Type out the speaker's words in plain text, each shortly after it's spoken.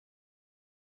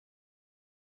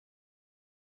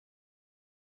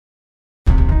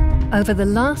Over the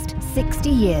last 60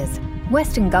 years,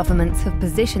 Western governments have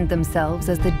positioned themselves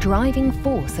as the driving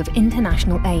force of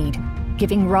international aid,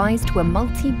 giving rise to a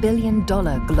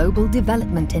multi-billion-dollar global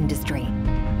development industry.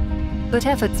 But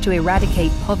efforts to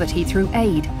eradicate poverty through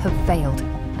aid have failed,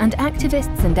 and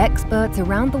activists and experts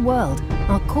around the world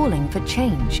are calling for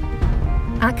change.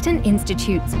 Acton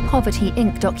Institute's Poverty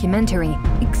Inc. documentary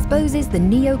exposes the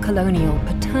neo-colonial,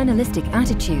 paternalistic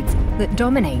attitudes that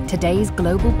dominate today's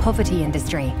global poverty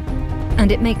industry.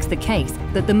 And it makes the case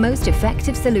that the most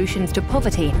effective solutions to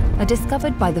poverty are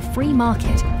discovered by the free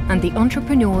market and the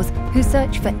entrepreneurs who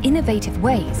search for innovative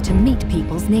ways to meet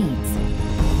people's needs.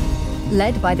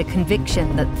 Led by the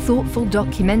conviction that thoughtful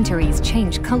documentaries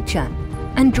change culture,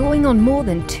 and drawing on more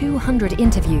than 200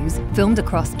 interviews filmed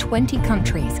across 20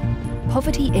 countries,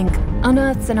 Poverty Inc.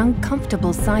 unearths an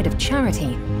uncomfortable side of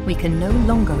charity we can no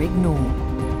longer ignore.